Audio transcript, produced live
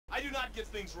I do not get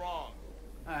things wrong.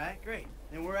 Alright, great.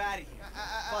 Then we're out of here.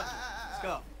 Fuck it. Let's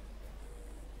go.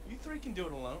 You three can do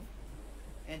it alone.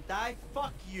 And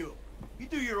fuck you. You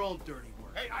do your own dirty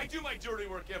work. Hey, I do my dirty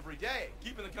work every day,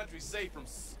 keeping the country safe from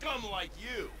scum like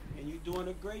you. And you're doing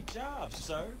a great job,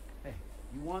 sir. Hey,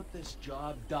 you want this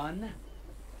job done?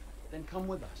 Then come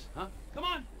with us, huh? Come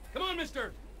on, Mr.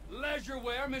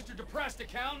 Leisureware, Mr. Depressed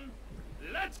Accountant.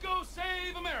 Let's go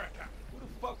save America. Who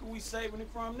the fuck are we saving it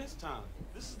from this time?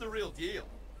 This is the real deal.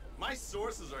 My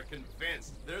sources are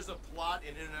convinced there's a plot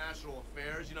in international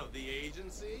affairs, you know, the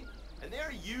agency, and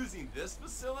they're using this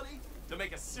facility to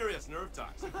make a serious nerve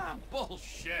toxin.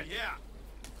 Bullshit. Yeah.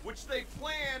 Which they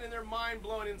plan in their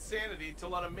mind-blowing insanity to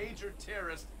let a major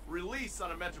terrorist release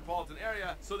on a metropolitan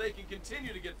area so they can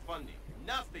continue to get funding.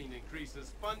 Nothing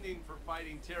increases funding for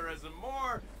fighting terrorism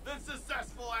more than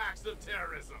successful acts of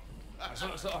terrorism.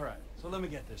 All right. So let me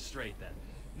get this straight then.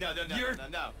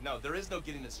 No, there is no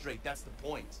getting it straight. That's the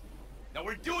point. Now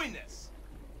we're doing this.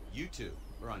 You two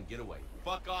are on getaway.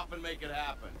 Fuck off and make it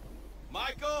happen.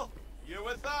 Michael, you're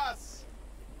with us.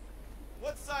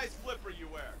 What size flipper you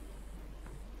wear?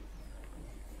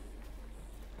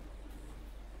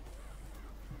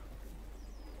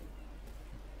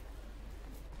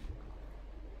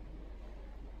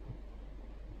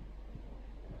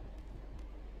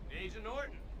 Agent Norton,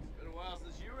 it's been a while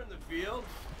since you were in the field.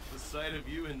 The sight of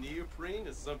you in neoprene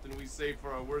is something we save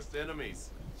for our worst enemies.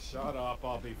 Shut up,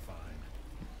 I'll be fine.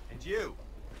 And you,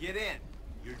 get in.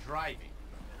 You're driving.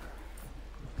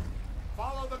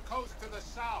 Follow the coast to the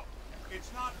south.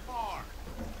 It's not far.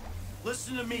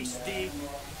 Listen to me, Steve.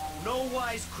 No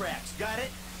wisecracks, got it?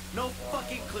 No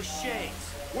fucking cliches.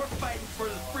 We're fighting for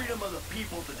the freedom of the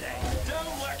people today.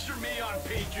 Don't lecture me on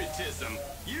patriotism.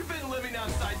 You've been living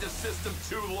outside the system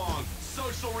too long.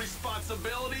 Social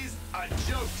responsibilities, a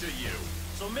joke to you.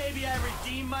 So maybe I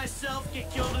redeem myself, get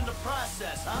killed in the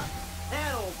process, huh?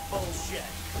 That old bullshit.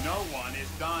 No one is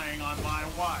dying on my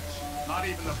watch. Not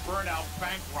even the burnout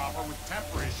bank robber with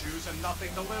temper issues and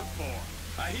nothing to live for.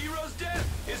 A hero's death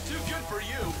is too good for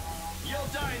you.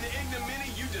 You'll die in the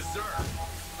ignominy you deserve.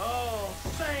 Oh,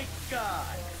 thank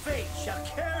God. Fate shall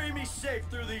carry me safe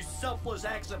through these selfless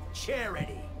acts of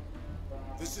charity.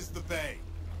 This is the bay.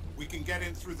 We can get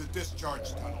in through the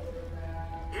discharge tunnel.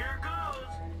 Here goes.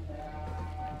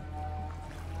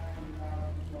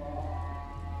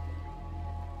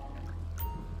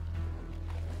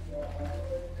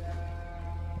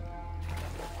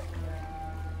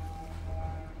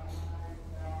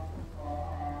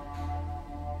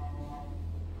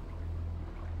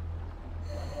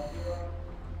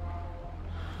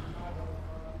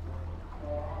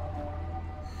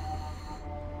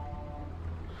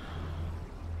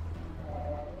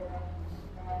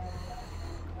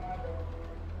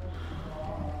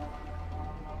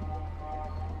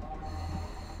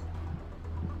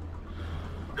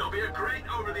 There'll be a grate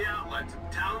over the outlet.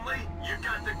 Townley, you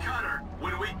got the cutter.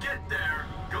 When we get there,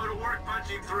 go to work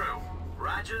punching through.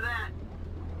 Roger that.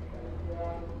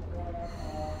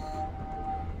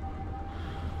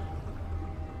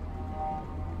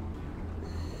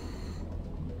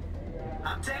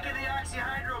 I'm taking the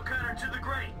oxyhydro cutter to the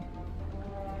grate.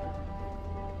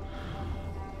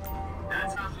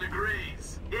 That's 1,000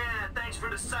 degrees. Yeah, thanks for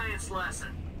the science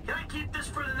lesson. Can I keep this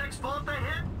for the next vault I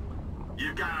hit?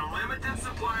 You've got a limited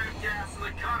supply of gas in the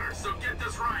cutter, so get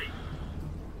this right.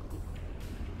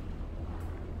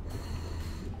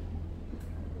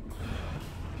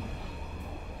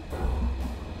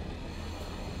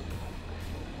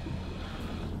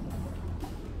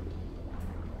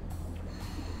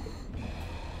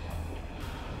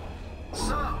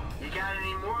 So, you got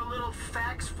any more little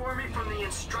facts for me from the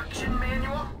instruction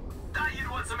manual? Thought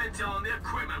you'd want some intel on the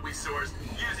equipment we sourced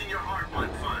using your hard-won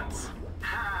funds.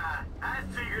 Ha! I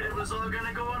figured it was all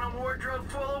gonna go on a wardrobe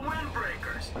full of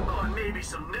windbreakers. Oh, and maybe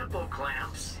some nipple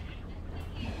clamps.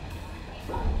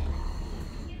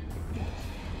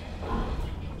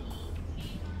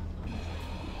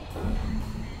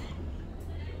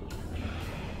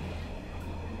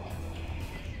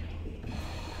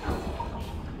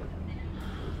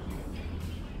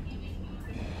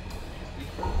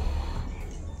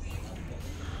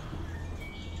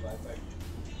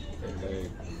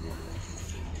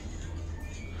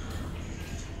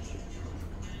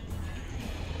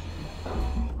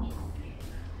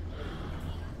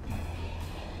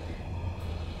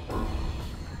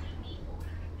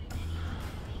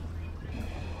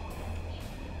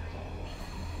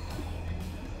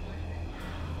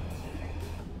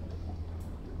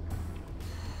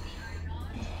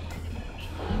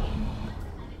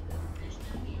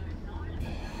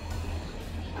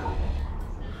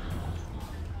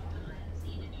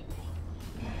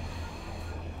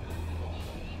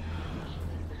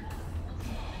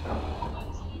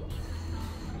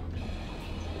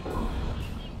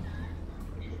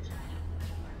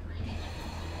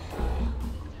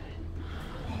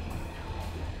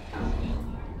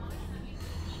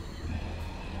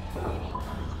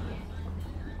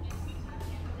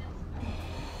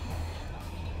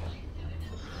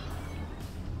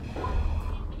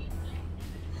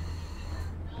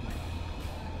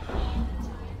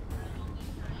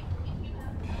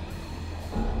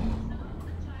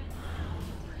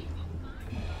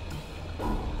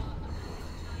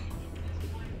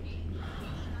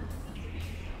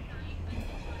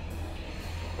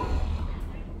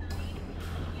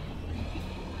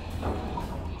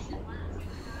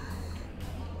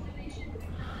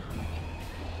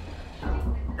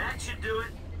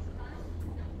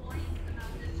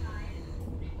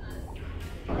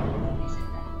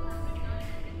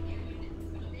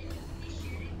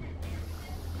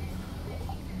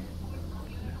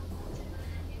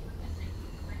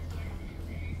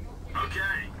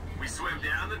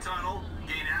 tunnel,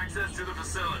 gain access to the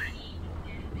facility.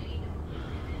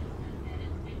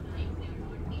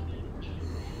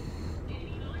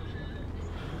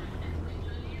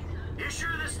 You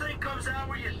sure this thing comes out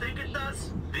where you think it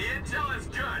does? The intel is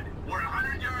good. We're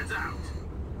 100 yards out.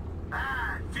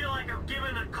 I feel like I'm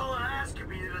giving a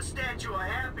colonoscopy to the Statue of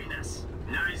Happiness.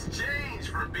 Nice change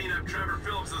from beating up Trevor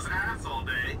Phillips' ass all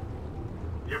day.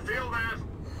 You feel that?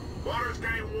 Water's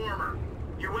getting warmer.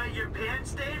 You wet your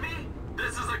pants, Davey?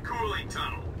 This is a cooling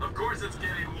tunnel. Of course it's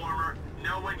getting warmer.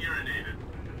 No one urinated.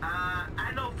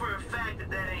 I know for a fact that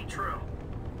that ain't true.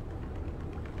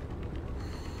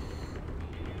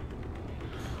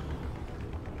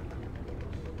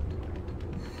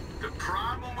 The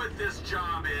problem with this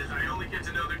job is I only get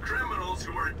to know the criminals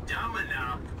who are dumb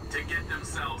enough to get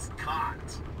themselves caught.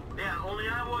 Yeah, only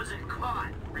I wasn't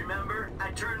caught. Remember?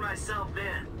 I turned myself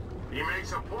in. He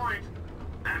makes a point.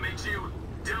 That makes you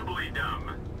doubly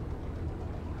dumb.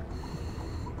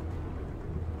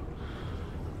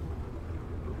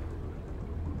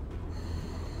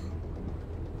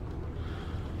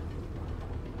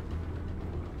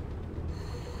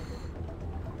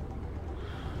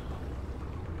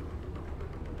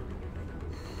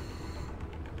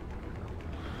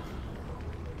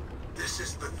 This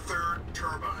is the third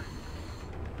turbine.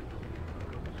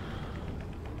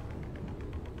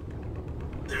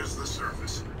 There's the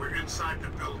surface. We're inside the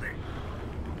building.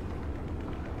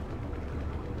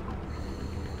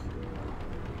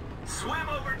 Swim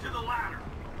over to the ladder.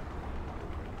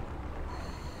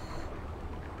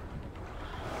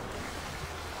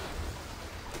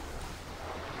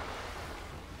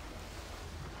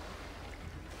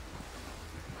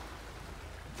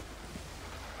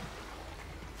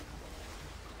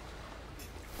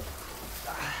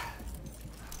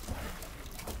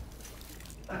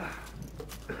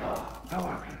 How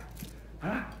are we?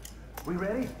 Huh? We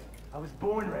ready? I was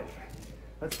born ready.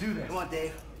 Let's do this. Come on,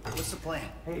 Dave. What's the plan?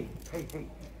 Hey.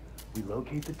 We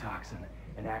locate the toxin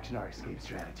and action our escape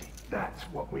strategy. That's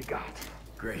what we got.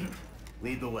 Great.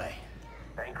 Lead the way.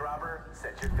 Bank robber,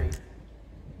 set your feet.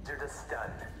 You're to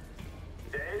stun.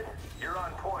 Dave, you're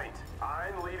on point.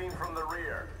 I'm leading from the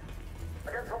rear.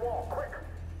 Against the wall, quick!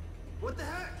 What the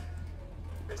heck?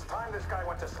 It's time this guy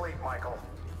went to sleep, Michael.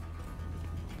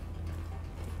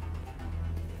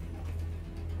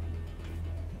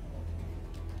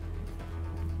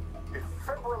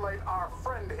 Defibrillate our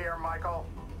friend here, Michael.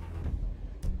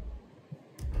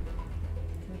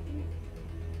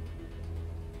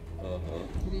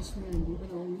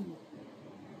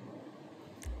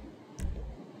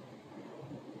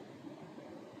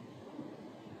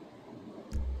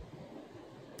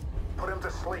 Put him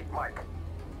to sleep, Mike.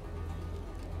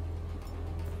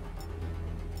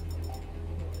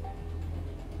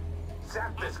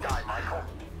 Zap this guy, Michael.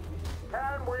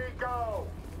 Can we go?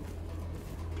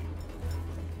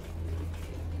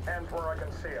 Hands where I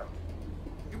can see him.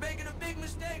 You're making a big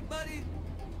mistake, buddy.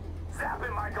 Zap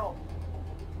him, Michael.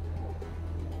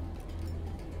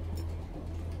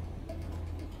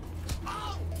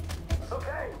 Oh!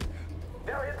 Okay.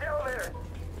 Now hit the elevator.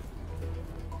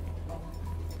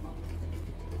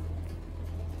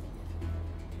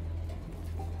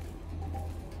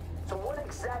 So what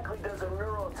exactly does a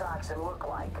neurotoxin look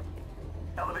like?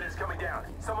 Elevator's coming down.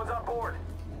 Someone's on board.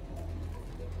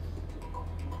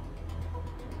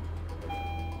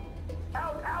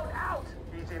 Out!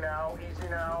 Easy now, easy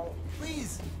now.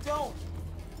 Please, don't.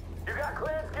 You got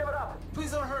clearance, give it up.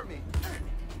 Please don't hurt me.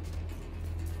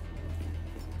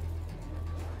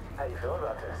 How you feeling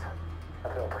about this?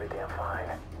 I feel pretty damn fine.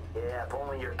 Yeah, if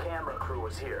only your camera crew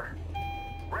was here.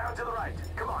 Round to the right.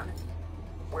 Come on.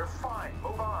 We're fine.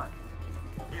 Move on.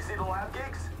 You see the lab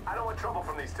gigs? I don't want trouble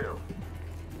from these two.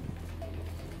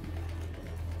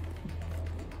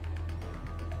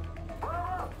 Put 'em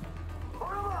up!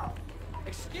 Put 'em up!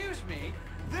 Excuse me?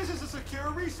 This is a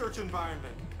secure research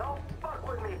environment. Don't fuck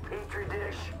with me, Petri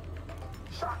dish.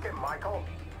 Shock him, Michael.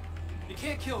 You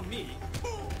can't kill me.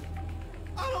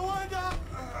 I don't want to die.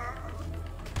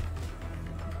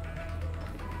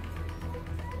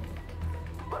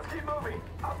 Let's keep moving.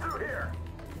 Up through here.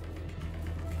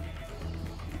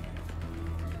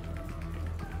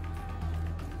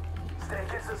 Stay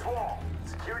against this wall.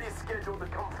 Security is scheduled to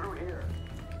come through here.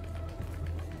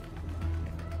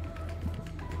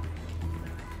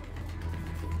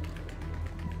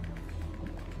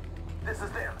 This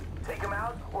is them. Take them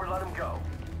out or let them go.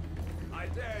 I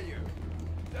dare you.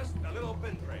 Just a little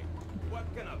pinprick. What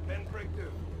can a pinprick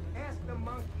do? Ask the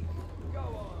monkey. Go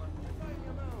on. Find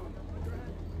your moon. Put your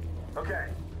hand.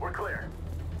 Okay, we're clear.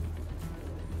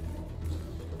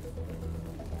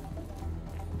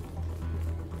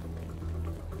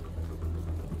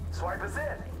 Swipe us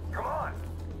in. Come on.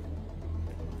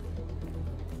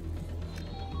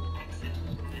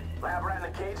 Lab rat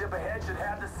in the cage up ahead should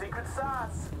have the secret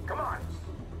sauce. Come on.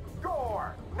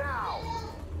 Door, now!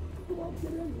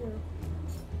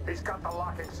 He's got the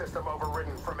locking system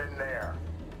overridden from in there.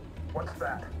 What's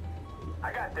that?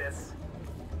 I got this.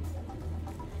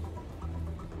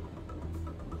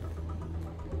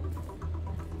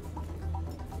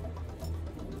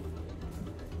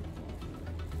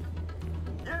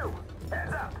 You!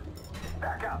 Hands up!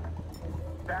 Back up!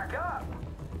 Back up!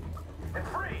 And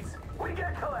freeze! We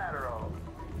get collateral!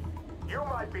 You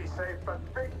might be safe,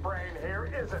 but Big Brain here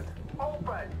isn't.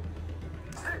 Open!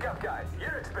 Stick up, guys.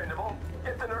 You're expendable.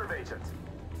 Get the nerve agents.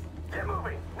 Get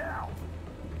moving, now!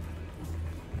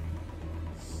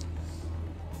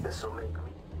 This'll make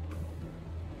me...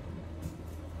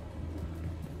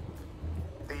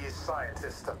 These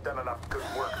scientists have done enough good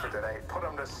work for today. Put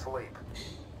them to sleep.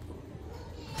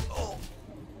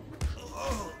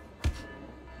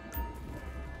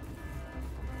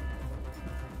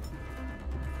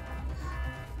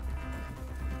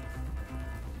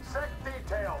 Sec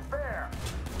detail, there!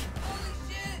 Holy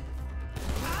shit!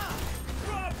 Ah!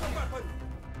 Drop the weapon!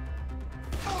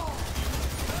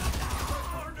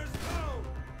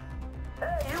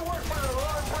 Hey, you work for the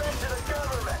wrong branch of the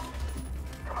government!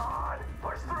 Come on,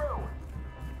 push through!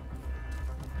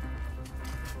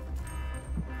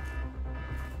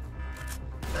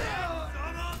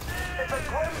 It's a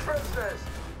grim business!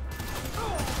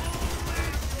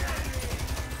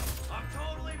 I'm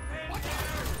totally pinned here.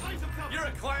 You're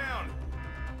a clown!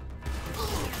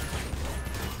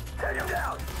 Take him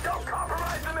down! Don't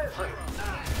compromise the mission!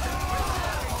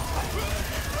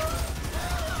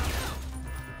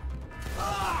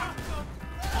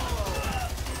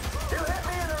 You hit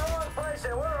me in the wrong place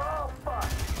and we're all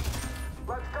fucked!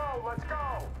 Let's go, let's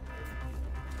go!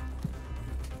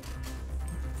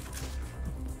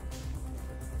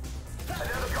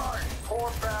 Another guard!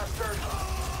 Poor bastard!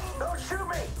 Don't shoot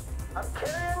me! I'm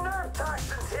carrying nerve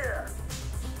toxins here!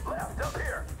 Left, up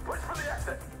here! Push for the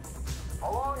exit!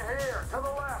 Along here, to the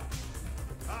left!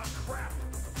 Ah, crap!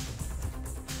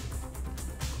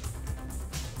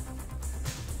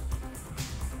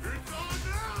 It's on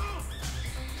now!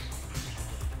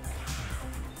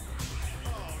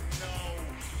 Oh, no!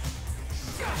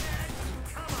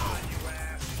 Come on, you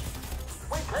ass!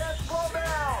 We can't slow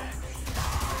down!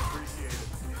 Appreciate it.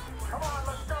 Come on,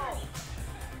 let's go!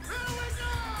 Here we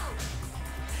go!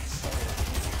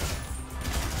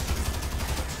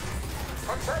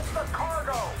 Protect the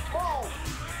cargo! Move!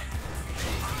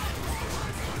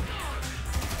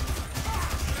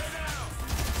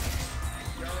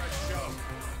 You're a joke.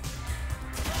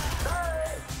 Hey!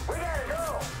 We gotta go!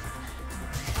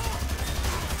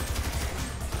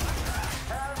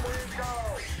 And we go!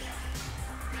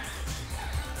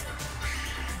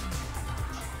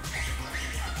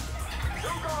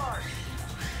 Two guards!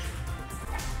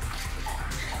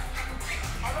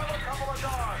 Another couple of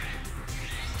guards!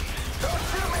 Don't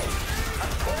shoot me!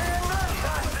 I'm carrying nerve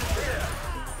toxins here!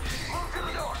 Move to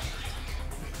the door!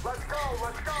 Let's go,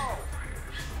 let's go!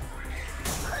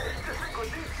 I hate to think what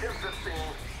these ships have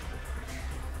seen.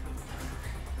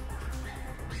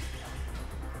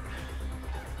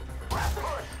 Last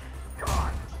push! Come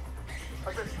on! A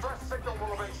distress signal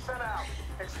will have been sent out.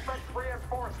 Expect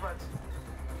reinforcements.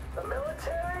 The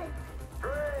military?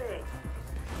 Great!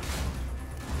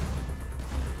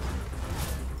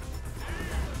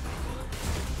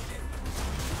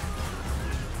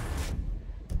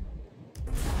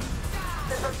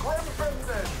 It's a grim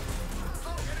business!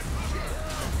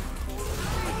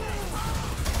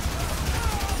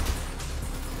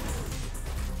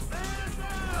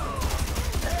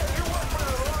 Hey, you work for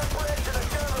the wrong branch of the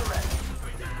government!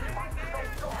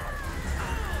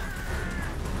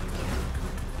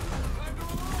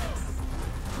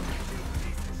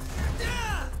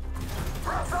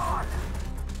 Press on!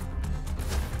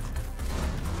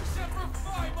 Semper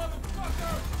Fi,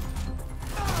 motherfucker!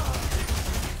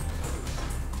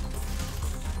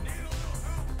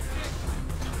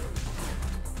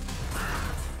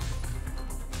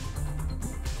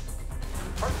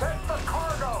 Protect the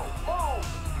cargo! Move!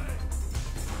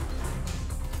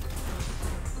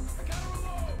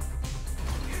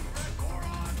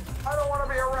 I don't want to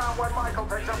be around when Michael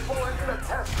takes a bullet in the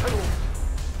test tube!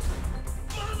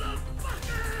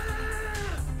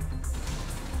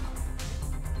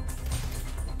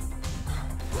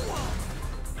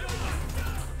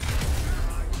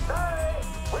 Hey!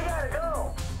 We gotta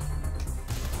go!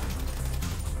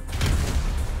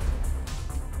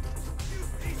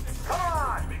 Come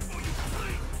on!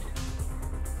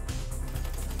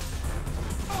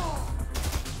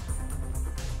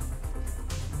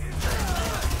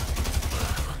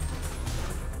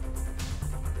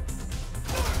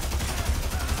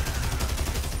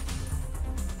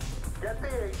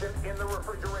 Get the agent in the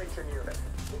refrigeration unit.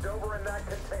 He's over in that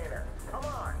container. Come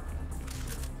on.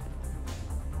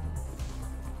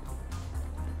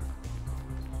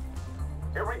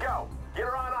 Here we go. Get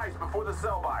her on ice before the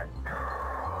sell-by.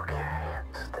 Okay,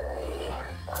 stay.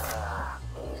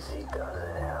 Easy does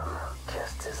it, Em.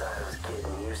 Just as I was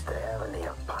getting used to having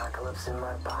the apocalypse in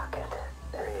my pocket.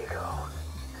 There you go.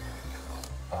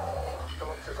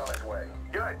 Phillips is on his way.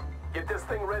 Good. Get this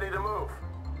thing ready to move.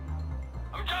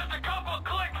 I'm just a couple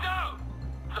clicks out.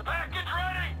 Is the package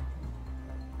ready?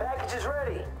 Package is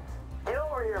ready. Get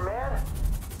over here, man.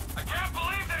 I can't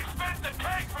believe they spent the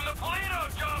tank from the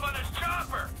Polito job on this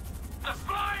chopper. It's a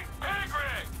flying pig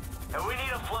rig. And we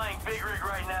need a flying pig rig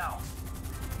right now.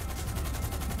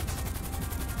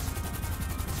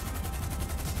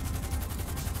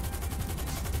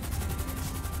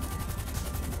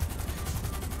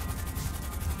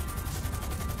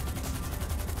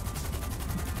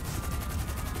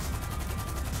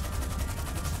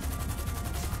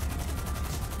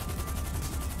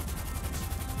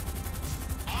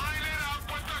 Line it up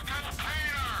with the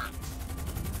container.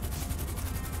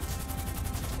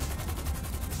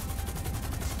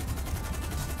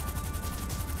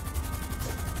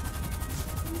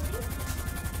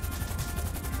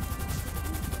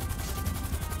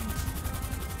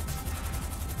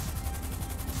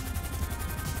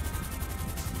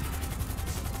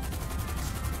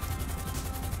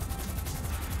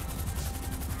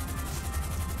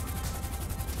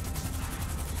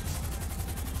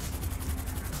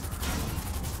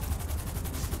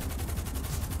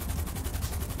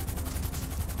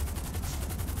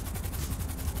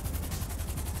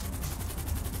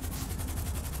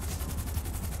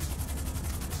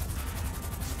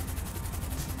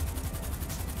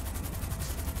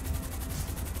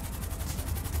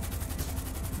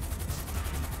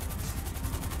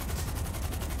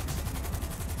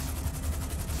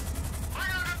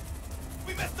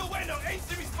 We missed the window!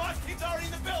 Agency response team's already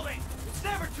in the building! It's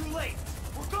never too late!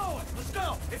 We're going! Let's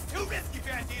go! It's too risky,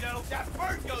 Bandito! That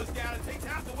bird goes down and takes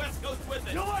half the West Coast with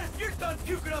it! You know what? If you're done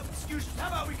puking up excuses, how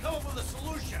about we come up with a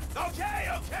solution? Okay,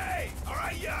 okay!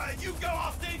 Alright, you go,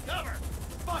 I'll stay in cover!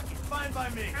 Fuck it, fine by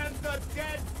me. And the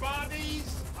dead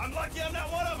bodies? I'm lucky I'm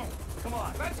not one of them! Come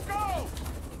on. Let's go!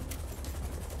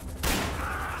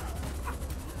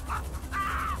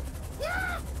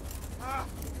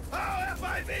 Oh,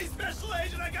 FIB, Special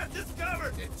Agent, I got this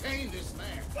covered! Detain this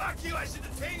man. Fuck you, I should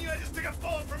detain you, I just took a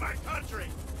bullet for my country!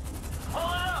 Pull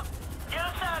it up! Get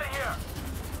us out of here!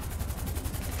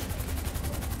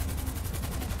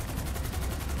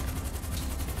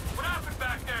 What happened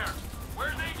back there?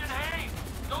 Where's Agent Hayes?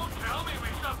 Don't tell me we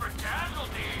suffered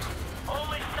casualties.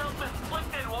 Only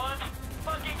self-inflicted ones.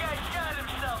 Fucking guy shot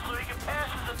himself so he could pass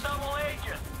as a double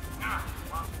agent.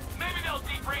 Well, maybe they'll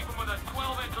debrief him with a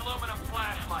 12-inch aluminum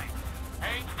flashlight.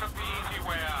 Hayes took the easy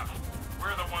way out.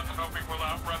 We're the ones hoping we'll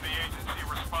outrun the agency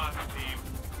response team.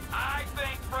 I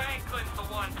think Franklin's the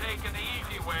one taking the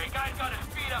easy way. Guy's got his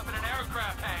feet up in an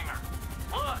aircraft hangar.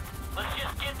 Look, let's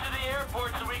just get to the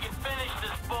airport so we can finish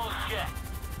this bullshit.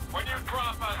 When you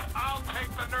drop us, I'll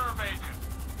take the nerve agent.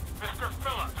 Mr.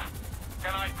 Phillips,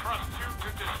 can I trust you to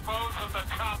dispose of the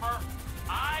chopper?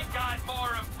 I got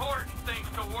more important things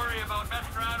to worry about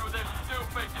messing around with this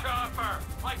stupid chopper.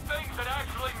 Like things that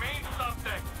actually mean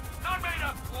something. Not made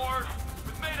up wars,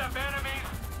 but made up enemies.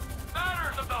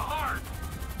 Matters of the heart.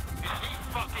 Is he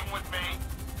fucking with me?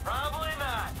 Probably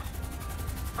not.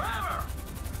 Trevor!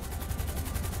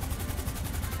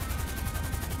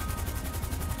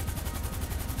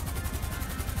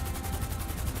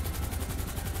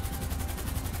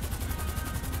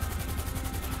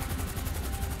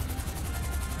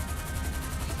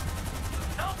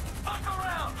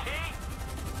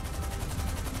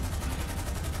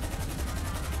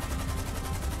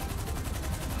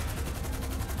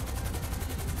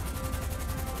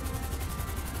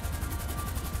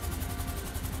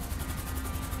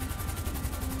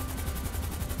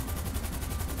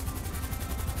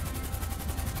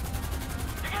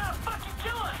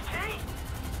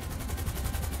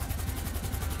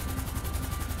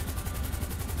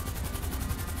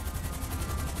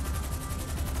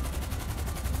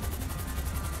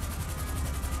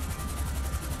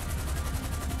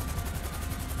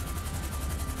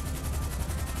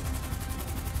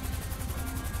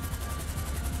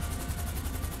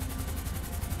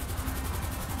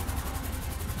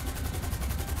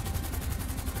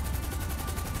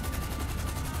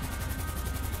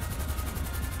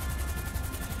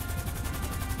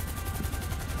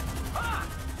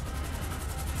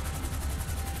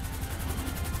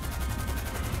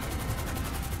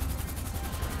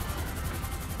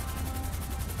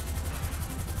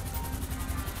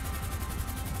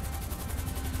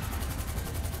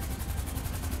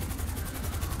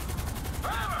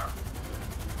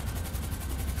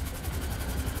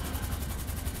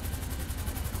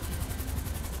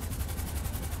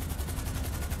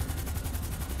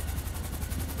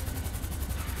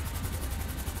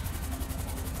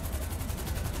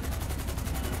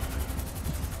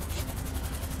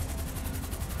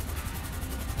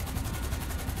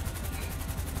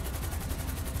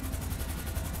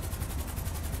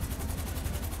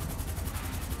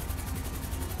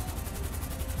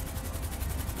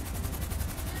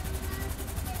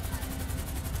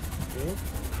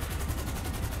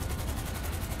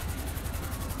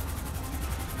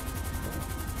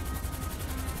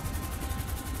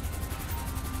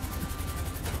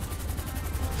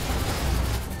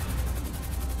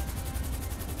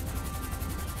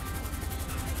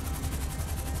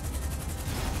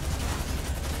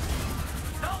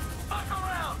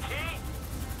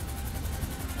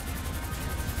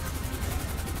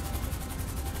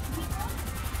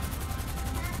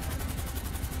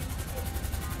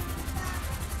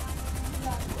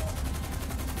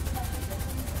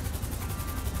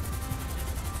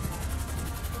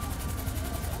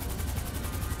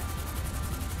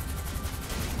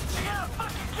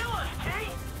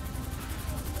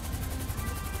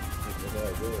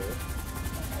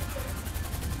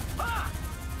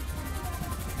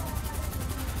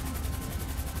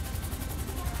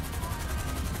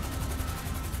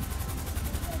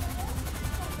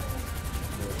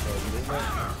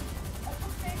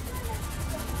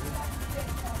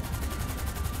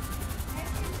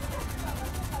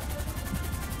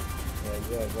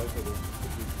 Hey,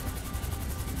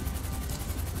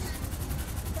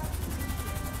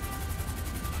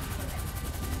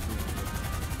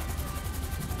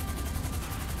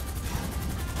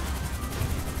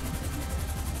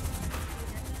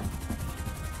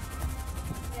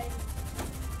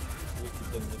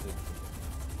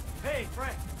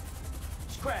 Frank.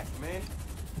 It's cracking, man.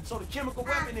 So the chemical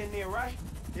weapon in there, right?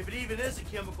 If it even is a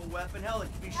chemical weapon, hell, it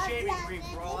could be shaving cream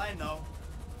for all I know.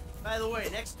 By the way,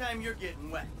 next time you're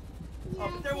getting wet. Oh,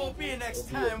 but there won't be a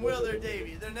next time, will there,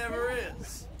 Davey? There never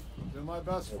is. I'll do my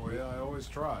best for you. I always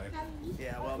try.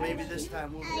 Yeah, well, maybe this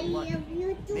time we'll get lucky.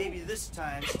 Maybe this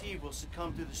time Steve will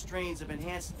succumb to the strains of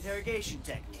enhanced interrogation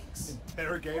techniques.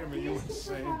 Interrogate him? Are you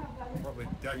insane? Probably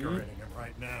decorating him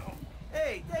right now.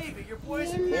 Hey, David, your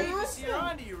boys in Davis here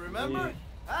onto you, remember?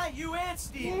 Huh? You and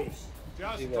Stevie.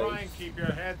 Just try and keep your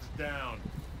heads down.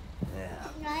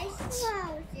 Yeah. Nice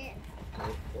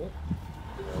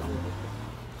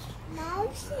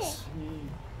mouse.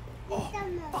 Oh,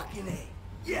 fucking A.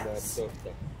 Yes.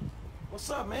 What's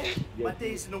up, man? My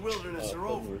days in the wilderness are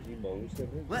over.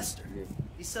 Lester,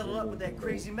 he settled up with that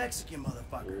crazy Mexican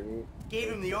motherfucker. Gave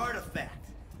him the artifact.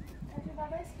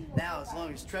 Now, as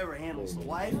long as Trevor handles the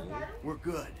wife, we're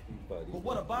good. But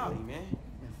what about him, man?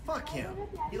 Fuck him.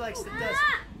 He likes the desert.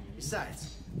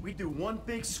 Besides, we do one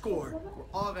big score. We're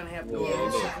all gonna have to go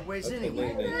our separate ways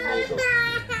anyway. I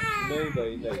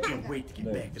can't wait to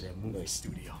get back to that movie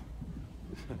studio.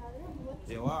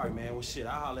 Yo, all right, man. Well, shit,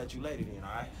 I'll holler at you later then,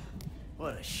 all right?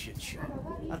 What a shit show.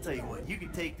 I'll tell you what, you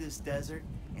can take this desert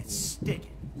and stick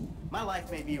it. My life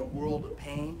may be a world of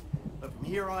pain, but from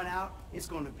here on out, it's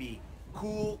gonna be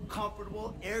cool,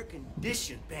 comfortable,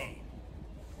 air-conditioned pain.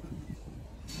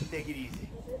 Take it easy.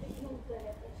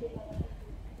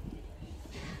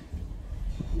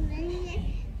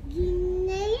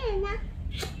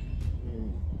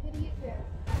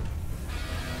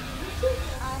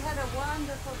 I had a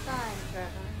wonderful time,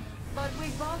 Trevor. But we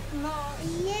both know I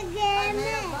made a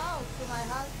vow to my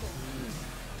husband.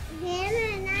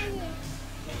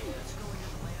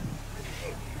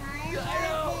 You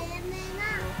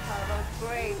have a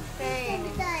great pain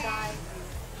inside you,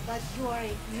 but you are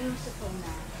a beautiful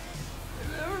man.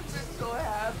 I've never been so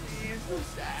happy, so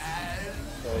sad.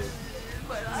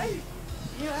 But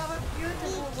you have a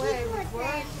beautiful way with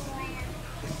words.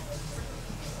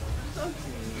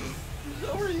 Sorry. I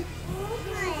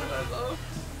love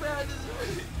bad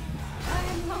I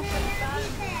am not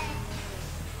bad.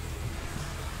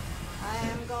 I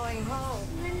am going home.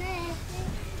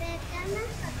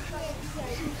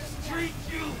 Treat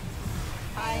you.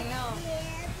 I know.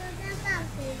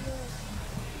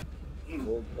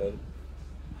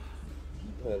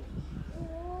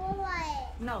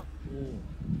 No.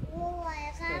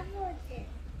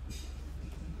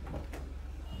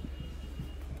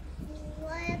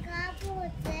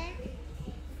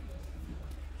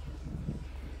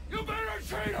 You better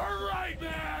treat her right,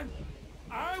 man!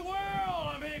 I will,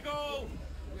 amigo!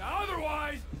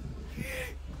 Otherwise,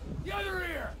 the other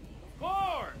ear, of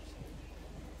course!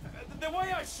 The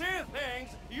way I see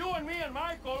things, you and me and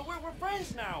Michael, we're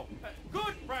friends now.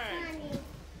 Good friends.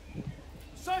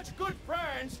 Such good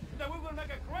friends that we will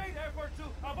make a great effort to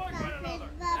avoid one another.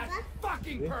 That's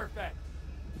fucking perfect.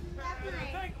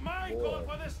 Thank Michael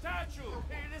for the statue.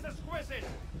 It is exquisite.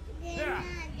 Yeah.